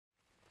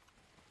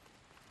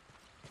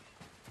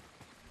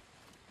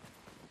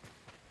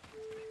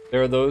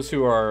There are those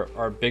who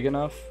are big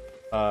enough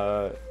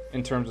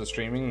in terms of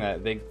streaming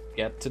that they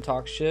get to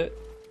talk shit,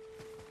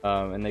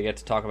 and they get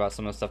to talk about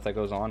some of the stuff that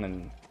goes on,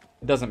 and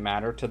it doesn't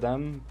matter to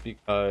them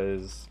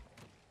because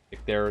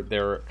like,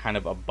 they're kind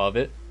of above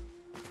it.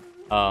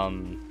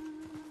 You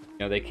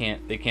know, they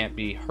can't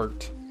be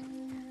hurt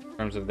in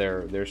terms of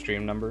their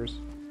stream numbers.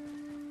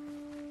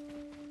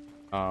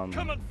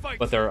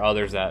 But there are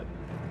others that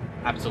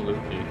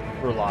absolutely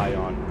rely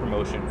on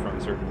promotion from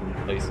certain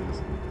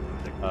places,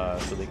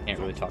 so they can't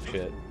really talk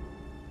shit.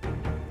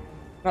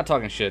 Not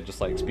talking shit,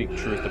 just like speak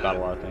truth about a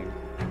lot of things.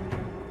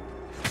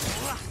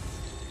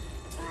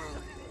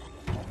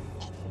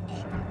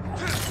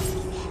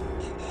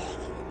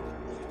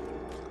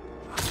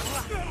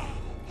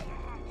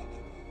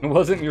 It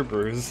wasn't your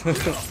bruise.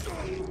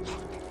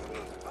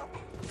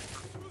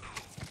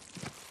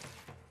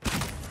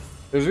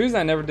 There's a reason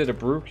I never did a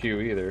brew queue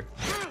either.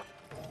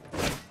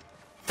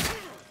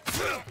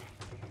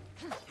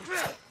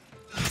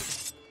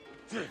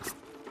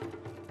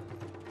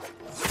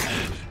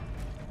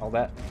 All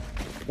that.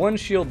 One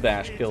shield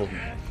dash killed me.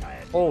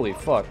 Holy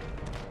fuck.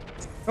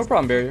 No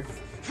problem, barrier.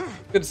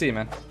 Good to see you,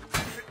 man.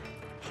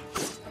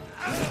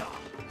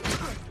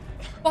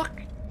 Fuck.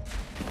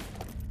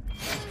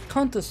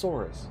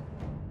 Cuntosaurus.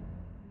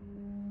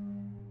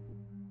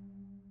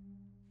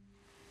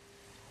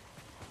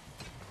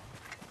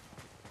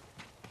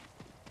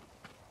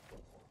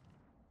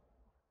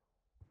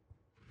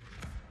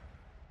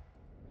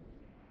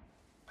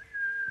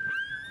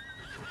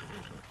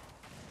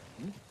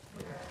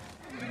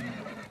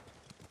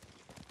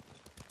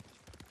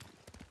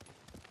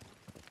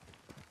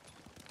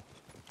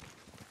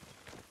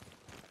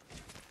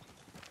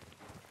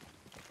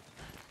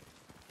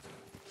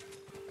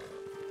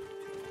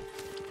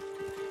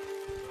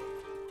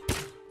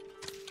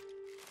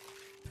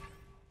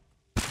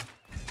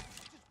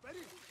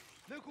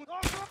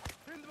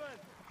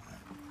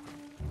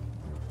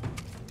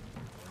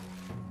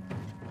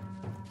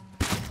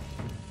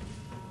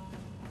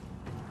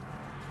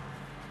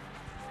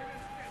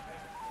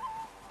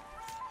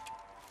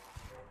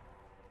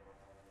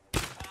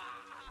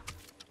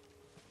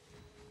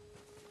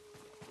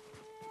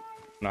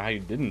 I don't know how you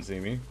didn't see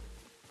me.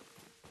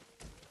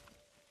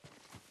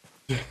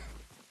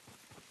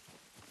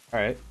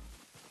 Alright.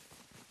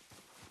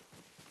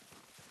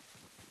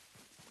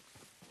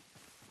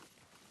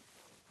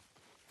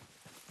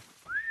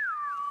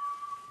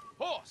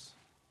 Horse.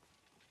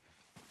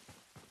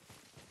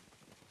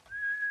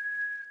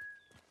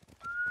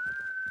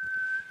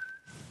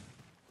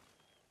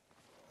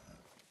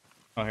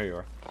 Oh, here you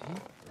are.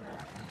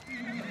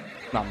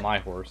 Not my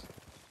horse.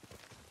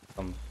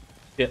 Some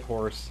shit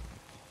horse.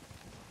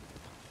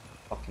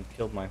 Fucking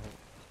killed my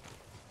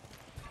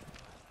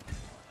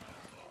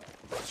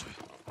horse.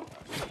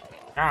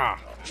 Ah!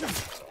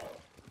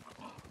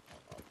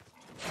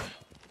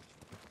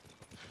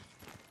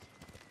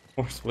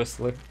 Horse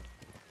whistler.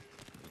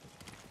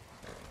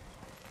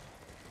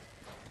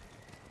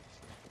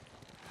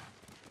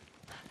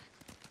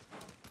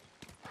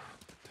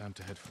 Time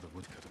to head for the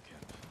woodcutter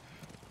camp.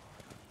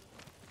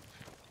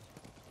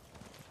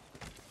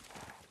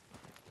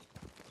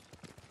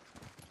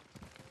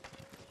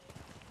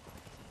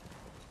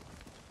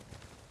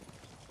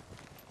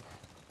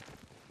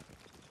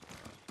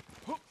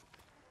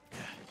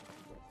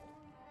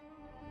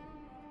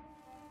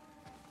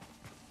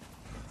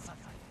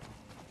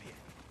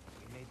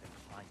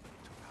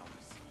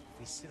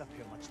 We sit up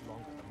here much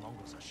longer, the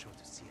Mongols are sure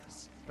to see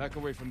us. Back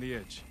away from the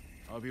edge.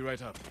 I'll be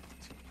right up.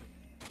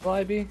 Will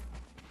I be?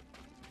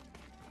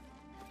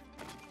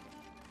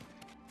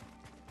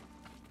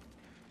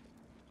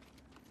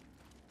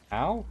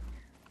 Ow?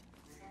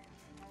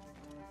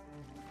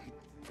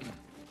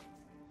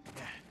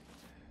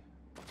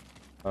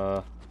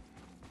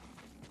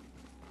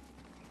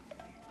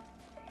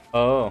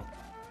 Oh.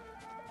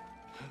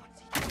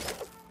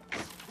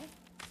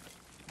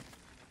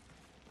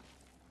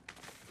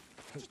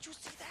 Did you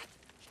see that?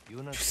 You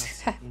and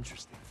us got some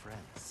interesting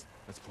friends.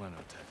 Let's plan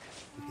our attack.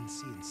 We can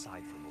see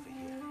inside from over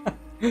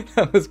here.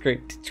 That was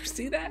great. Did you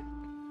see that?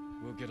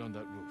 We'll get on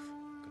that roof.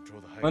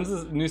 Control the height. When's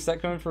this new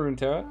set coming for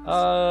Runeterra?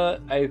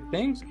 I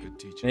think Good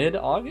teaching.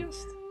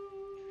 mid-August?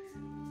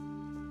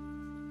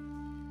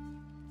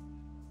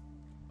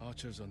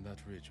 Archers on that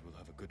ridge will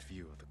have a good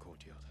view of the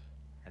courtyard.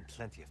 And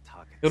plenty of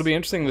targets. It'll be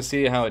interesting to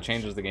see how it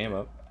changes the game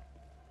up.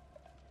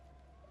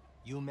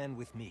 You men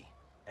with me.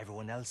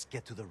 Everyone else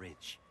get to the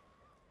ridge.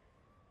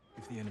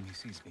 If the enemy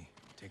sees me,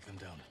 take them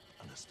down.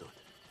 Understood.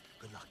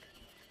 Good luck.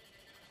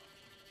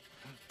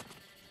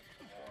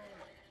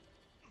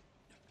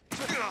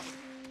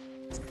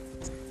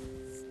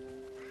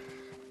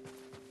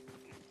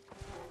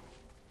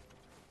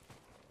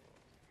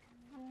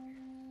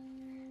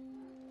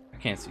 I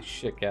can't see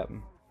shit,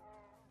 Captain.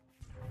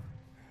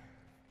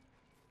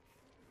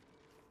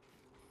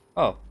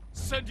 Oh.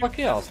 Fuck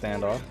yeah, I'll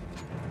stand off.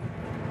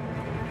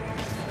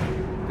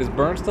 Is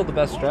burn still the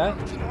best strat?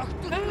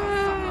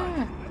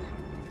 Ah!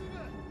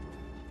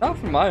 Not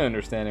from my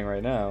understanding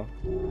right now.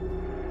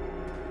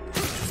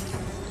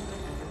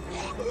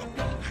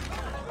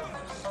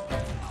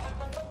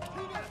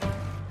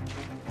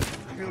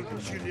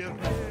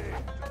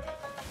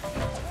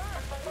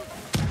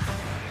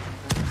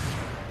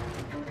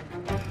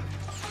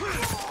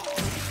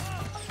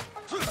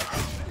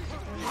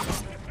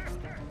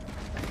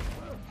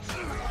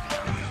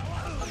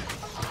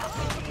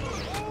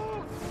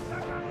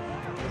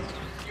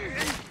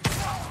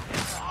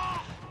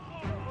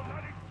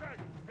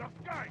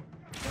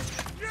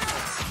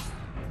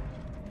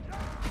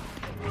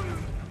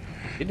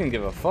 He didn't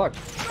give a fuck.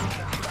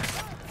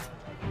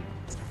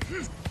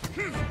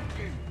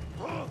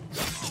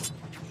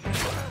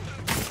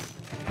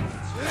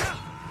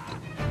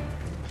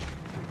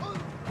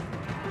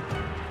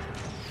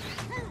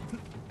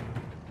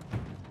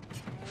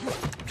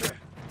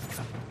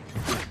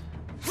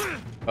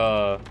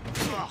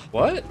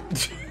 What?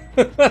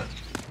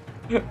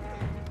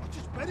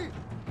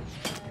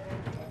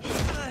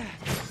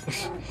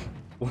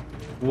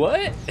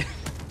 What?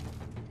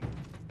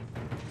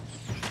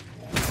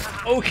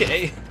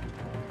 Okay.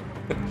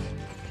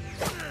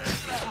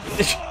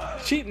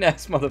 Cheating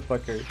ass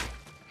motherfucker.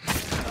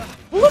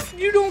 What?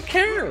 You don't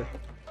care.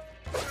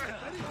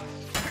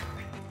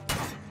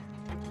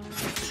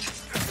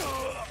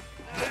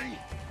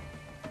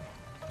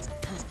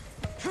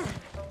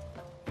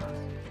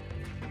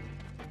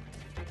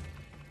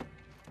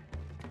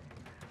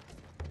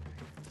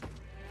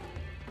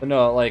 But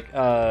no, like,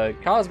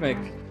 Cosmic,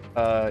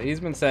 he's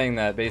been saying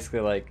that basically,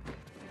 like,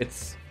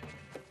 it's,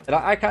 and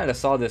I kind of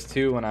saw this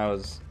too when I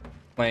was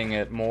playing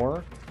it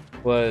more,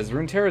 was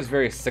Runeterra is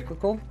very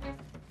cyclical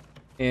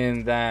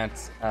in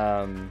that,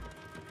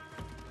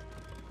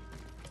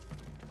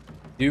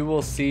 you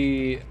will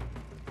see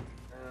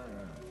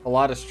a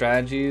lot of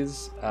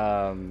strategies,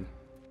 come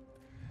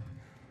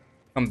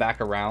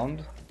back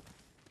around.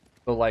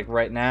 So, like,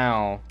 right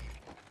now,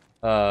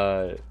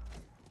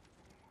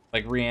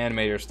 like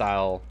reanimator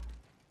style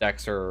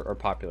decks are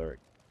popular,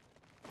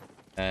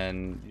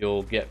 and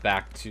you'll get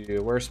back to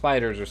where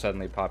spiders are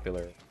suddenly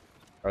popular,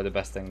 are the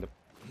best thing to.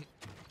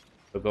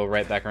 You'll go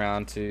right back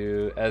around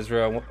to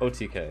Ezra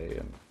OTK,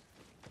 and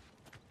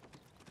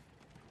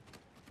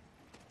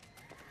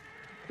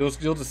you'll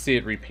just see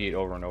it repeat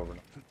over and over.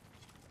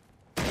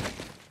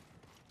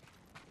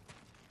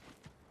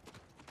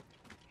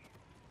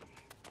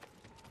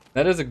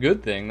 That is a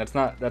good thing. That's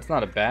not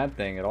a bad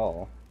thing at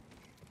all.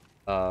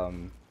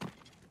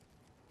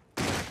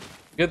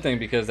 Good thing,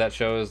 because that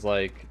shows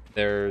like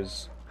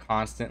there's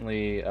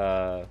constantly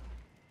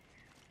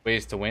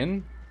ways to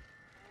win,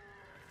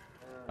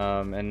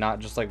 and not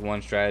just like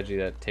one strategy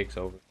that takes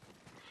over.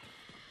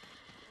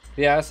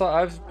 Yeah,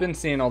 I've been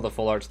seeing all the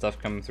full art stuff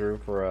coming through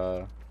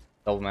for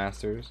Double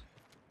Masters.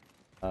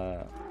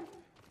 I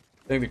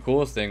think the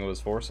coolest thing was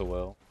Force of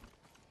Will.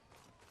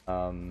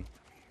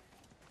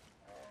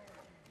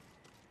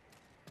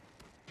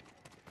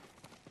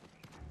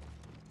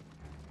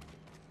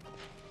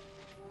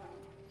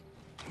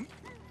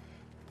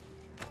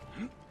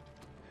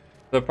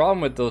 The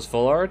problem with those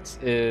full arts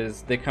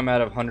is they come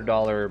out of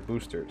 $100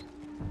 boosters.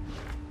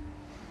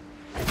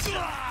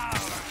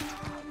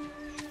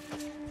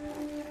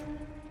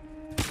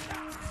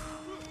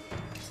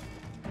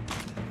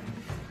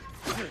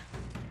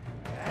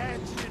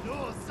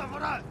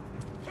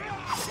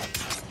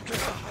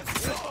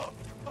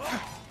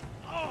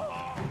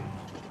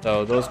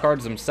 So those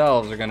cards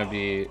themselves are going to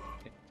be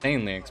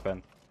insanely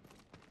expensive,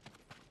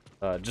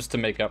 just to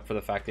make up for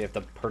the fact that you have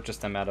to purchase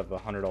them out of a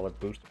 $100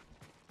 booster.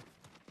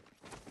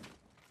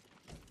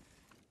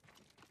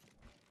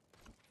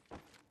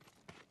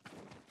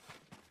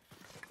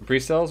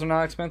 Pre-sales are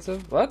not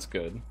expensive? Well, that's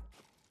good.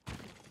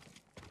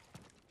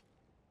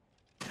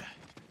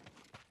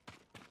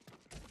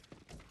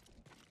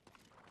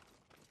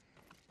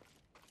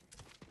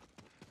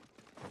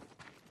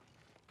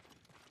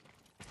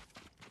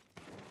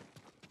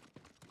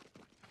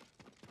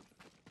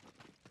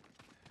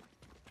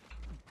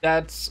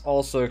 That's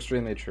also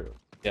extremely true.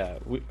 Yeah,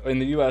 in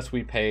the US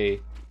we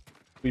pay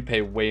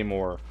way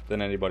more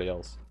than anybody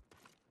else,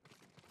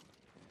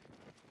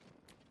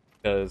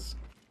 because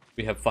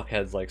we have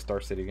fuckheads like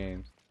Star City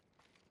Games.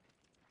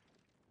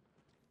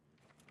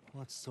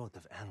 What sort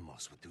of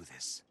animals would do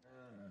this?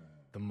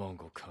 The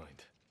Mongol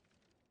kind.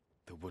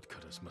 The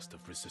woodcutters must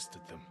have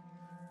resisted them.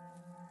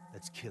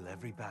 Let's kill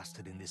every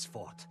bastard in this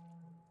fort.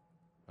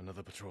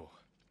 Another patrol.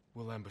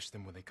 We'll ambush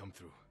them when they come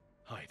through.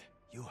 Hide.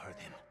 You heard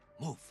him.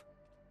 Move.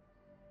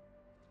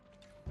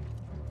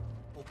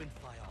 Open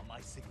fire on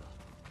my signal.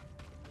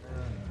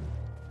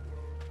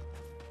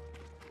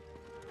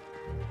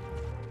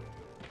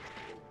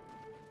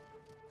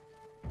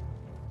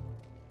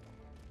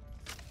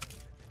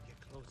 Get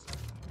closer.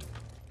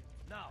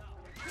 Now,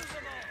 kill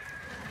them all!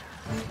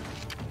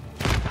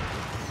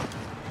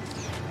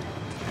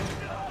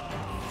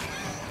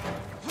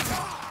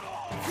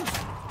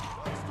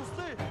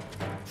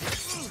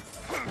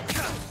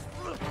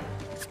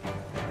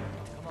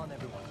 Come on,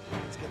 everyone.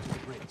 Let's get to the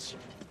bridge.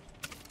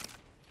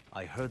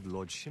 I heard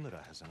Lord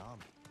Shimura has an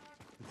army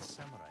with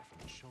samurai from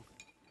the Shogun.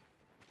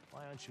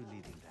 Why aren't you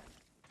leading that?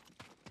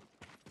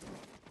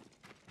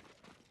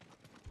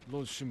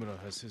 Lord Shimura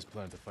has his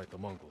plan to fight the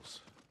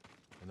Mongols.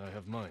 and I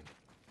have mine.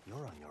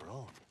 You're on your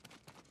own.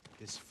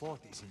 This fort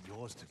isn't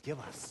yours to give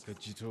us.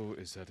 Vegito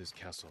is at his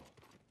castle.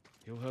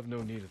 He'll have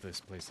no need of this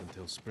place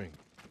until spring.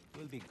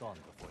 We'll be gone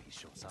before he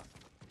shows up.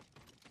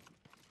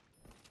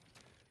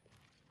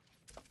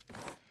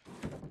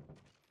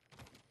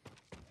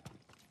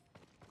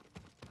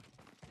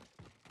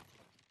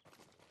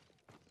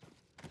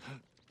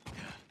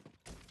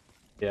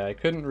 Yeah, I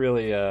couldn't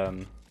really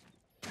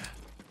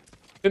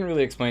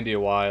explain to you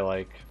why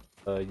like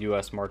the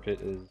U.S. market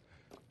is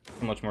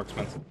so much more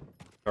expensive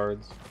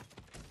cards.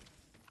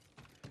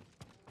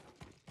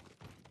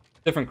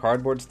 Different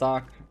cardboard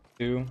stock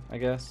too, I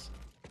guess.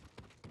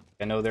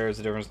 I know there is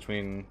a difference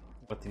between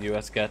what the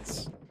U.S.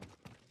 gets, the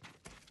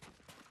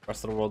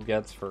rest of the world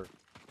gets for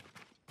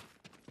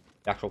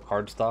the actual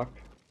card stock.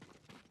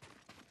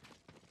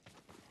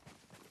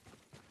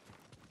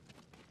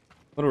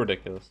 A little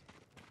ridiculous.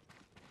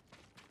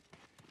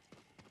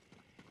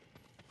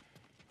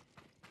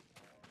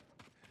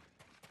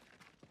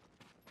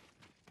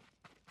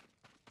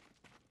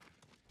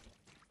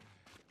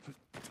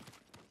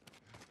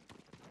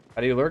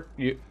 How do you lurk?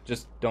 You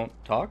just don't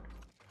talk?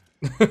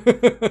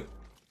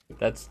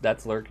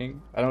 That's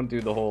lurking. I don't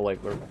do the whole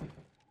like lurk.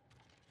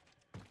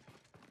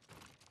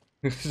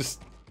 It's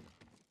just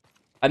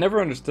I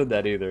never understood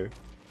that either.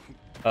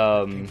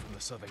 Came from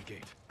the southern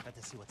gate.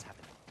 Let's see what's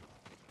happening.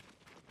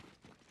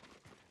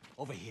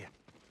 Over here.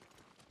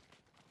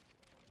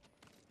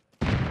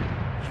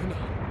 Yuna!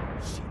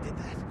 She did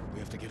that. We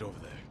have to get over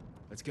there.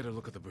 Let's get a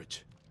look at the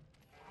bridge.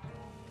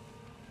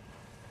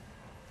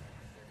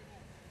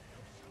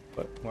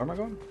 What? Where am I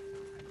going?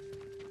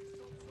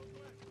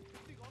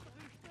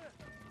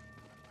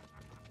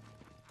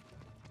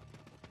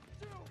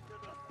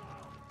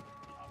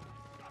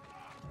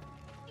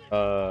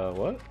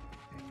 What?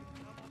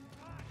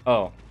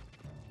 Oh.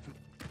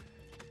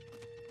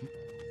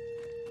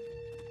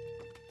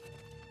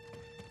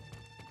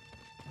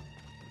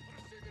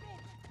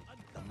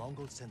 The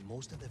Mongols sent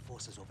most of their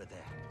forces over there.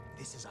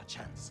 This is our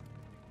chance.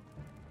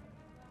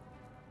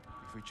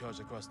 If we charge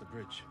across the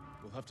bridge,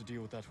 we'll have to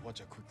deal with that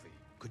Hwacha quickly.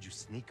 Could you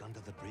sneak under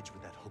the bridge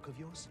with that hook of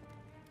yours?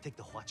 Take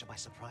the Hwacha by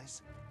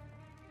surprise?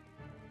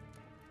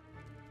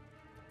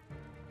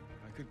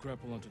 I could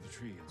grapple onto the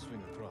tree and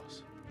swing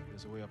across.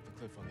 There's a way up the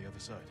cliff on the other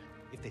side.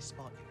 If they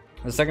spot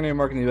you. The secondary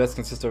market in the US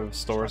consists of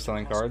stores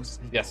selling cards.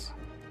 Yes.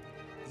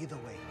 Either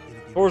way,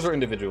 it'll be Stores are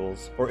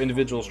individuals, or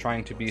individuals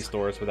trying to be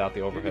stores without the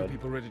Get overhead.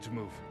 people ready to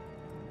move.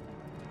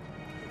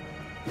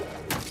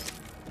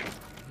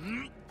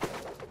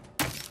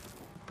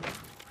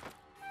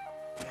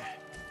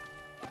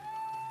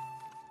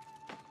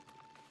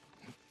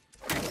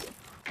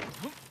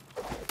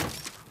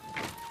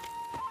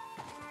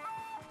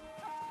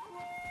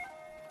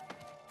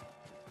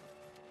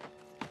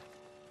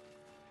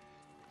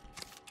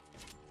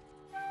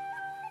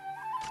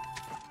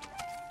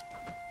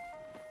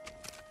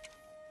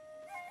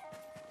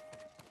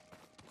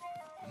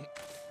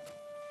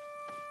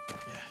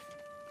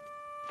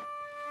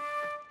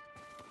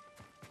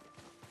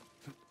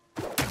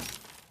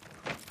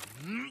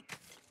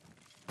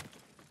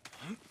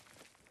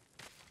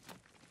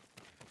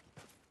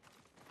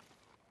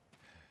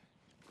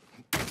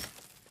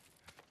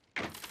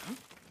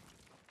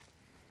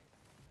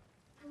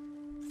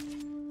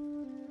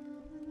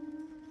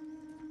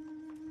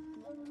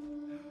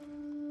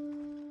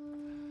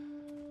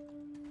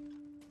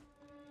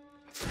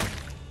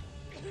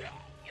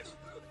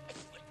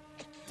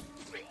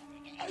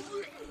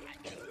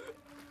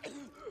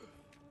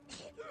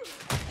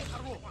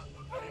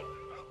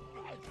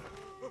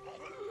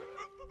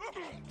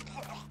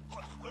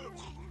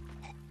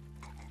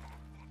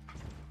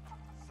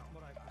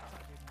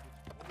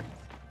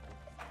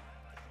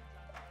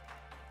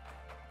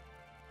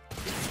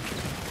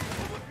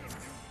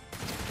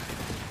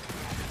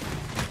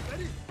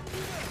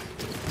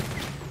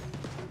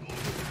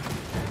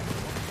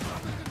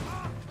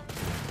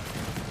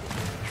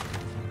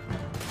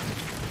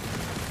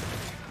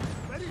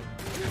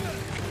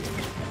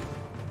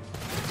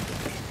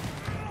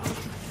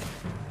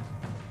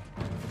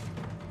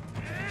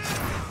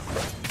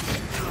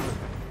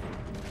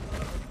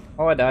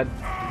 Oh, I died.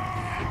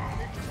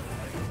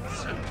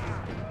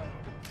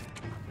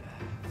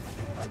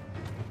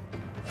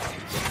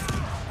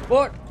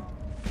 What?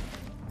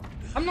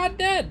 I'm not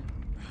dead.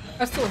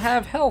 I still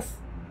have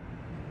health.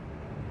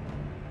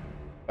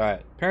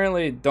 Alright,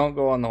 apparently don't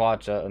go on the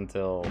Hwacha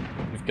until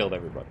you've killed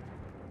everybody.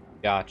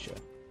 Gotcha.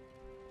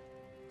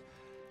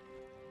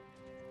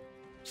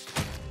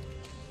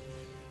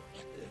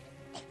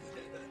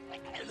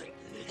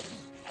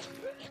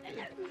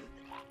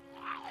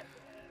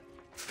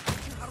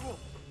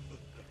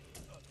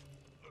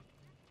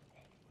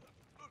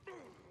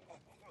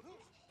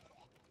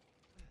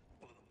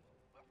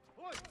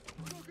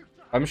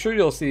 I'm sure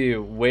you'll see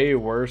way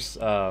worse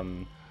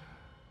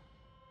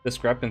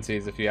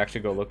discrepancies if you actually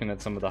go looking at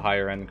some of the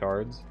higher end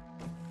cards.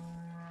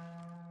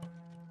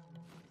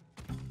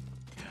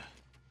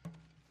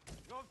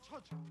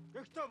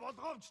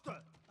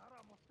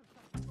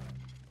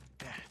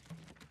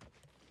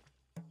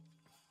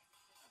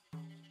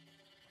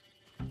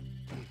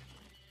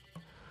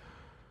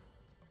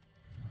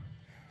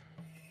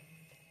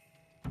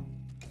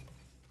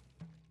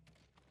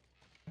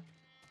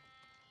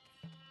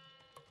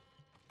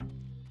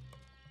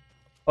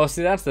 Oh,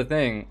 see, that's the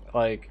thing.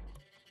 Like,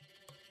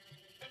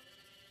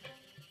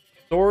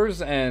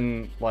 stores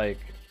and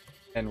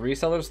and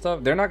reseller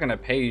stuff, they're not gonna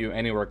pay you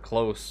anywhere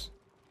close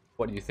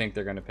what you think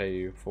they're gonna pay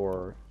you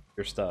for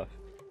your stuff.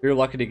 You're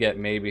lucky to get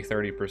maybe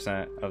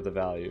 30% of the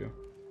value.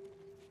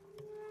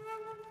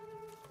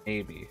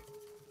 Maybe.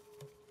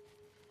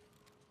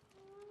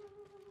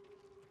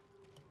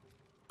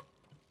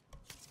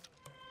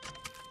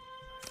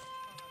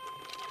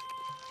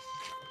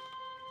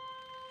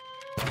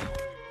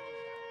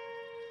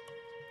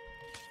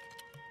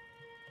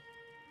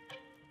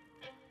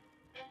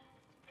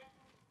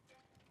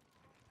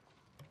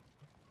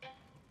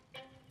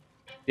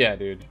 Yeah,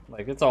 dude.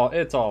 Like, it's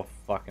all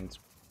fucking.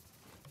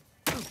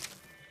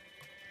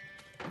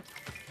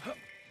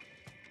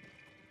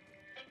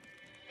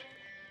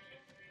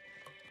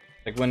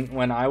 Like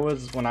when I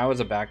was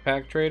a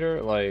backpack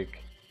trader,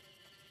 like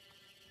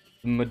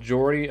the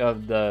majority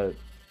of the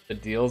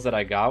deals that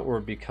I got were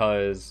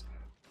because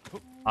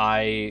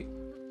I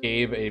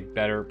gave a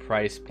better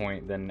price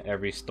point than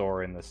every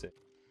store in the city.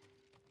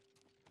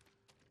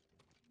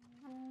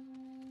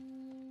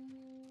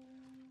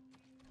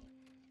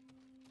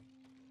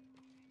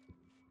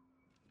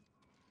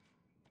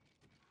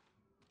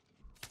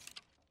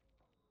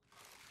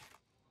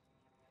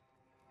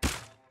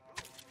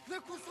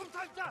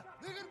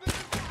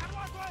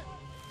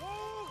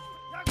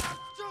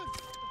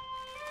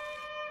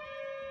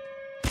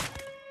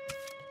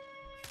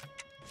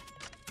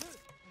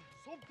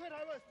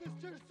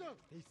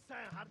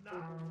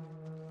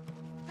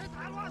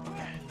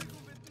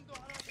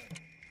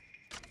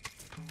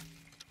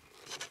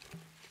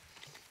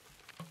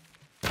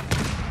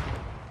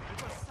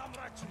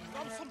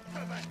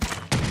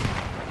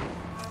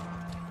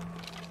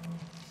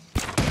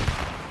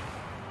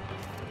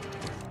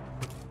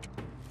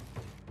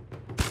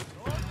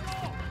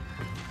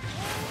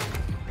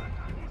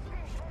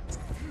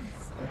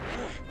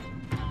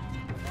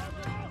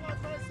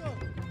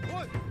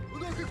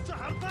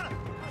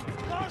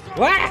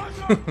 What?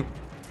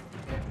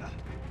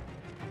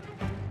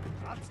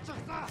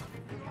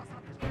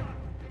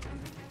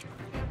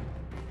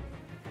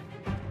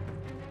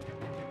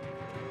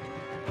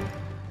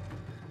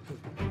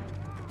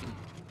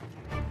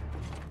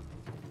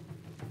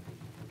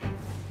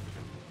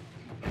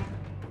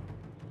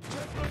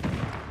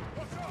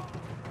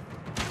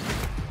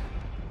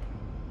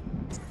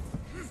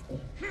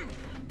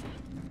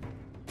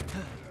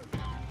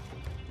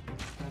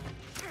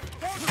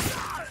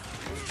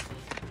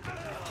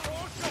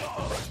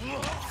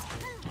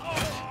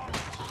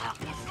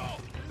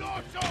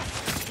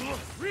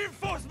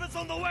 Reinforcements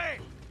on the way!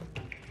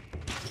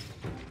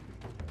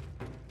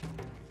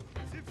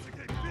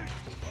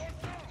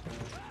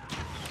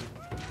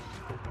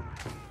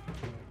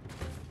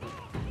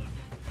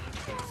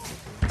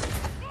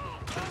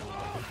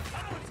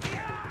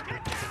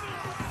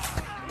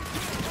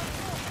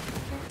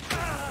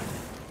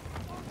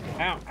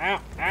 Ow,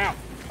 ow, ow.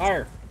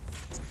 Fire.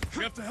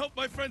 We have to help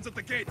my friends at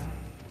the gate.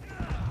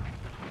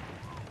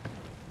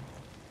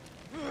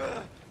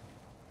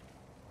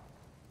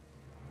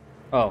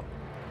 Oh.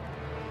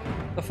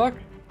 The fuck?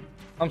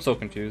 I'm so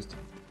confused.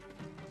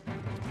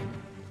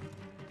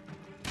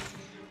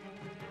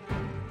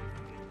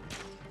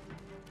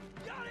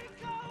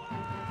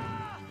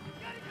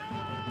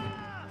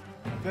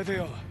 There they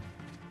are.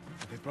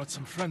 They brought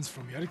some friends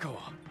from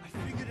Yarikawa. I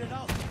figured it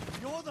out.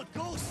 You're the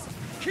ghost!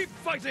 Keep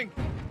fighting!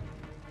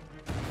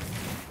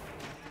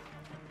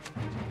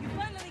 You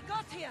finally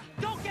got here!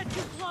 Don't get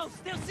too close!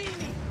 They'll see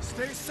me!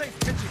 Stay safe,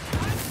 Kenji.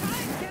 I'm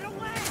trying! Get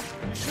away!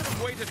 You should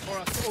have waited for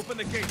us to open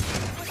the gate.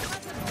 What's not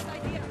a good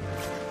idea?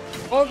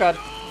 Oh god.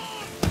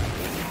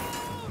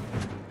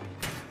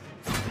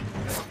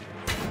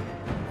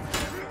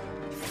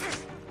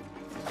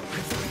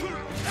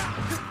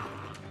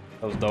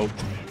 That was dope.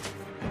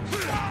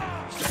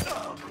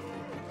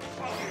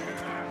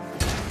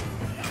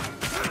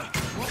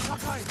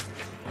 Sakai,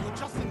 you're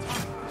just in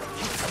time.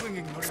 Keep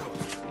swinging, Mario.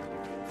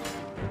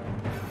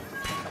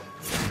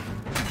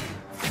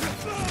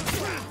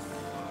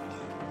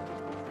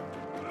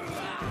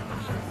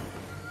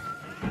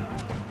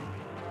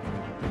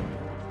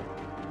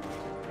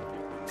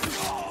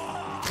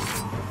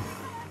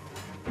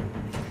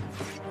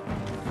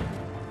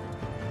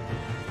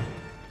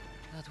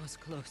 That was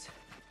close.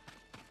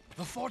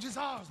 The fort is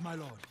ours, my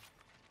lord.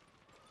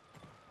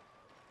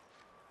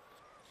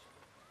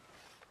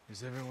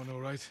 Is everyone all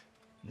right?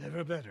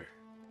 Never better.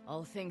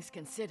 All things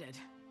considered.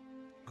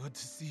 Good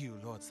to see you,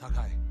 Lord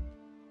Sakai.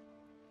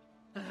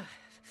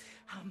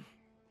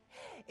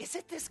 Is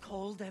it this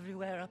cold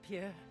everywhere up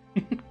here?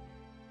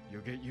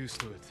 You'll get used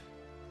to it.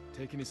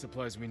 Take any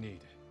supplies we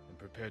need, and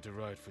prepare to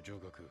ride for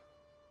Jogaku.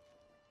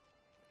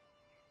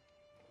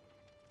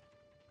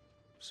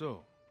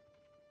 So,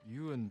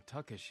 you and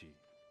Takeshi,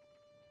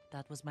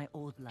 That was my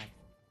old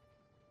life.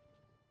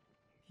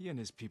 he and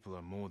his people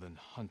are more than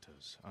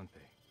hunters, aren't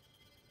they?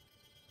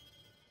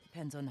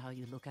 Depends on how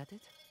you look at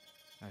it.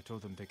 I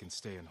told them they can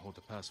stay and hold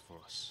the pass for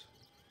us.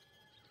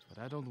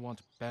 But I don't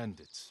want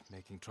bandits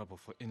making trouble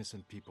for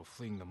innocent people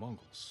fleeing the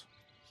Mongols.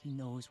 He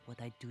knows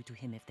what I'd do to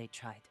him if they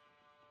tried.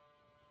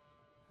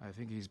 I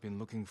think he's been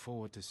looking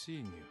forward to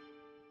seeing you.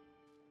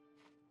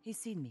 He's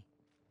seen me.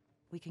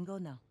 We can go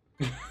now.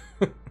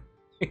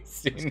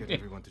 Let's get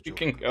everyone to You Joe.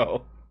 can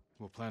go.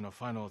 We'll plan our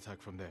final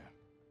attack from there.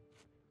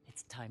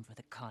 It's time for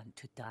the Khan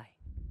to die.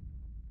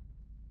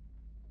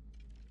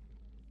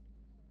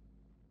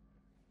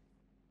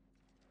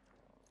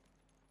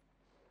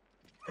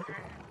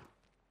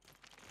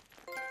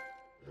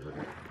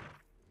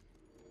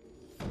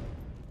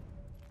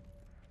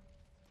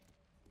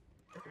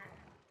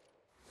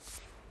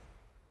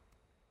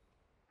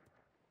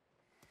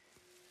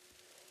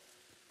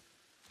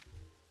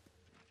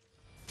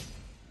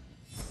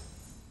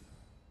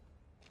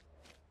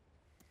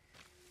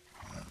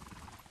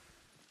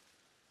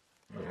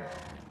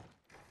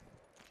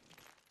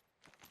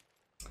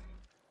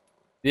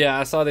 Yeah,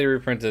 I saw they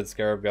reprinted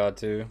Scarab God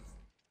too.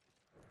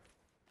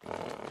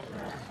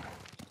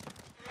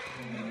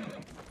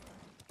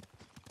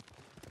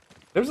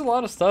 There's a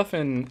lot of stuff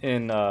in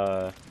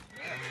there's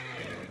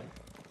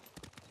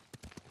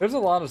a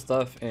lot of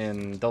stuff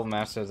in Double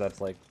Masters that's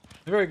like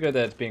very good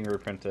that it's being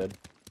reprinted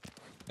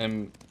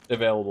and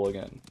available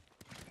again.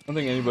 I don't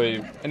think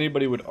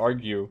anybody would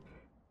argue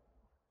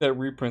that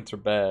reprints are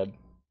bad.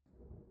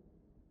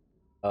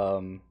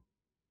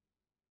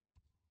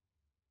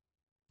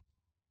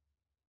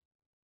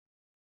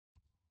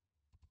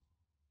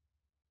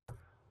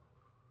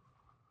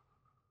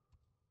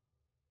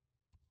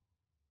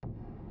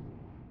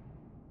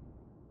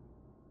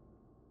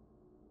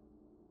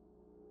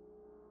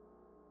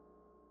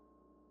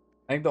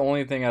 I think the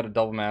only thing out of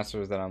Double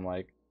Masters that I'm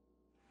like,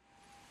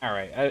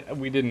 alright,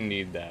 we didn't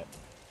need that,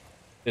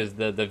 is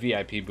the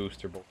VIP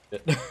booster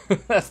bullshit.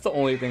 That's the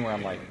only thing where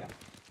I'm like, nah, I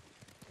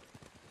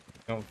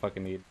don't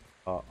fucking need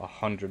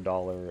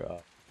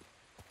 $100.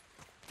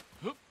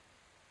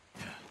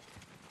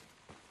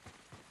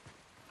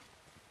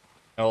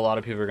 I know a lot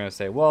of people are gonna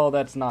say, well,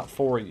 that's not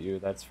for you,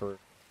 that's for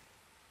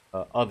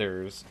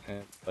others, and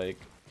it's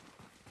like,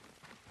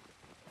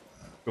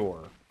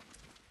 sure.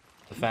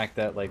 The fact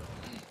that like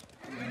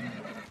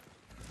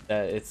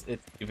that it's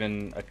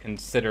even a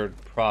considered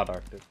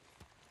product.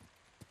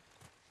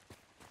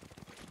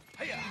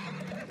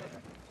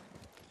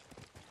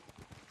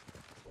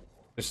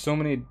 There's so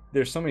many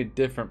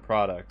different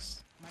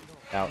products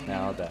out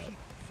now that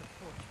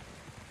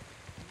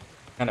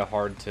kind of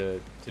hard to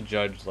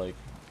judge, like,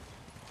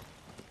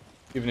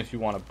 even if you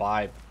want to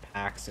buy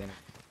packs in.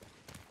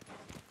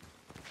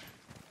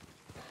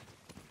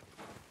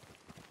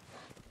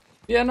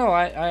 Yeah, no,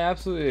 I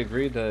absolutely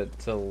agree to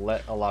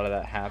let a lot of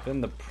that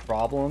happen. The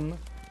problem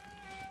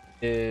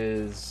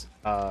is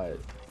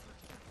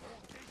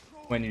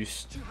when you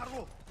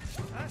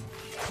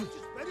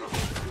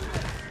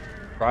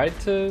tried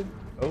to...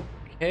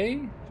 Okay?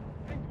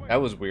 That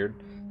was weird.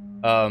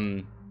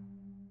 I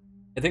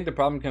think the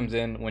problem comes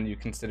in when you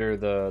consider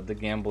the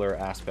gambler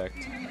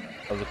aspect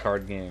of the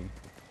card game.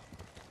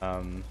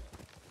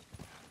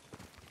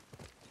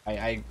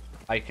 I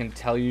can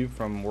tell you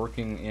from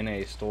working in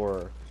a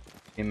store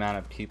the amount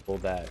of people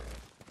that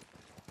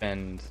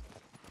spend.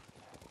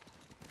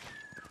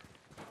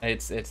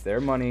 It's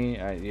their money.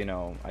 You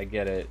know, I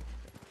get it.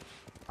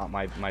 Not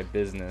my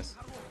business,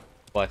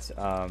 but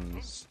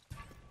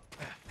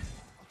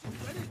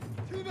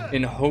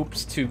in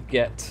hopes to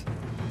get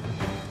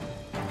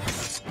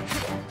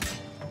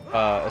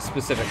a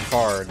specific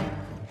card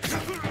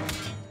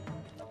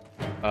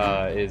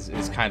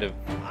is kind of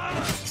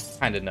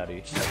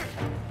nutty.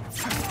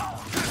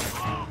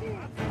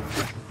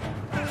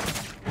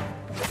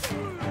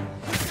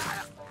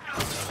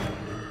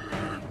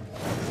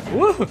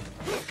 Woo!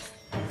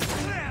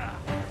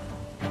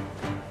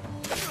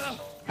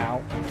 Ow.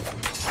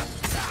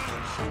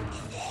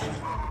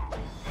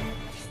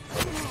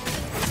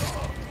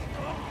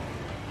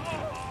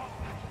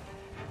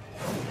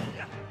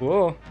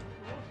 Whoa.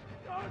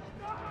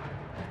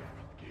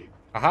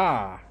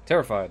 Aha!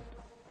 Terrified.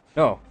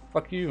 No,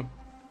 fuck you.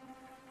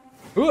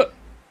 There's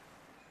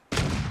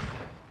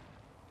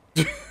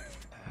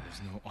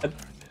no honor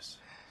in this.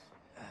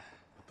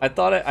 I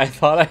thought I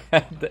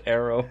had the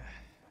arrow.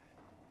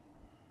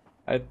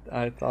 I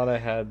thought I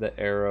had the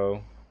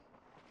arrow,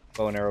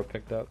 bow and arrow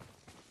picked up.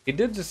 He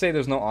did just say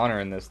there's no honor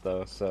in this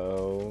though,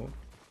 so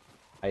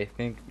I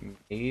think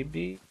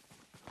maybe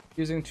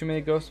using too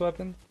many ghost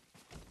weapons.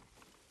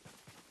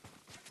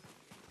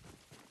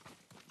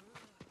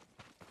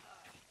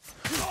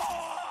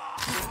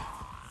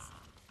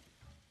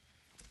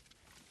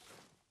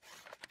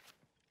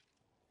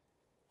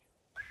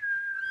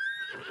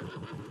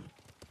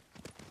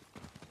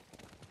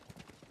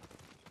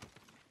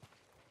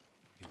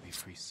 You'll be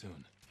free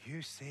soon.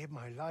 You saved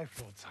my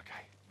life, Lord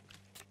Sakai.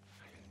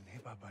 I will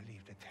never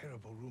believe the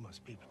terrible rumors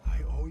people.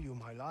 I owe you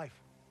my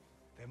life.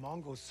 The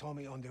Mongols saw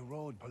me on the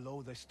road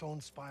below the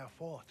Stone Spire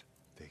fort.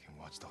 They can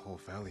watch the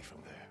whole valley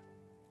from there.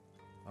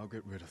 I'll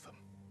get rid of them.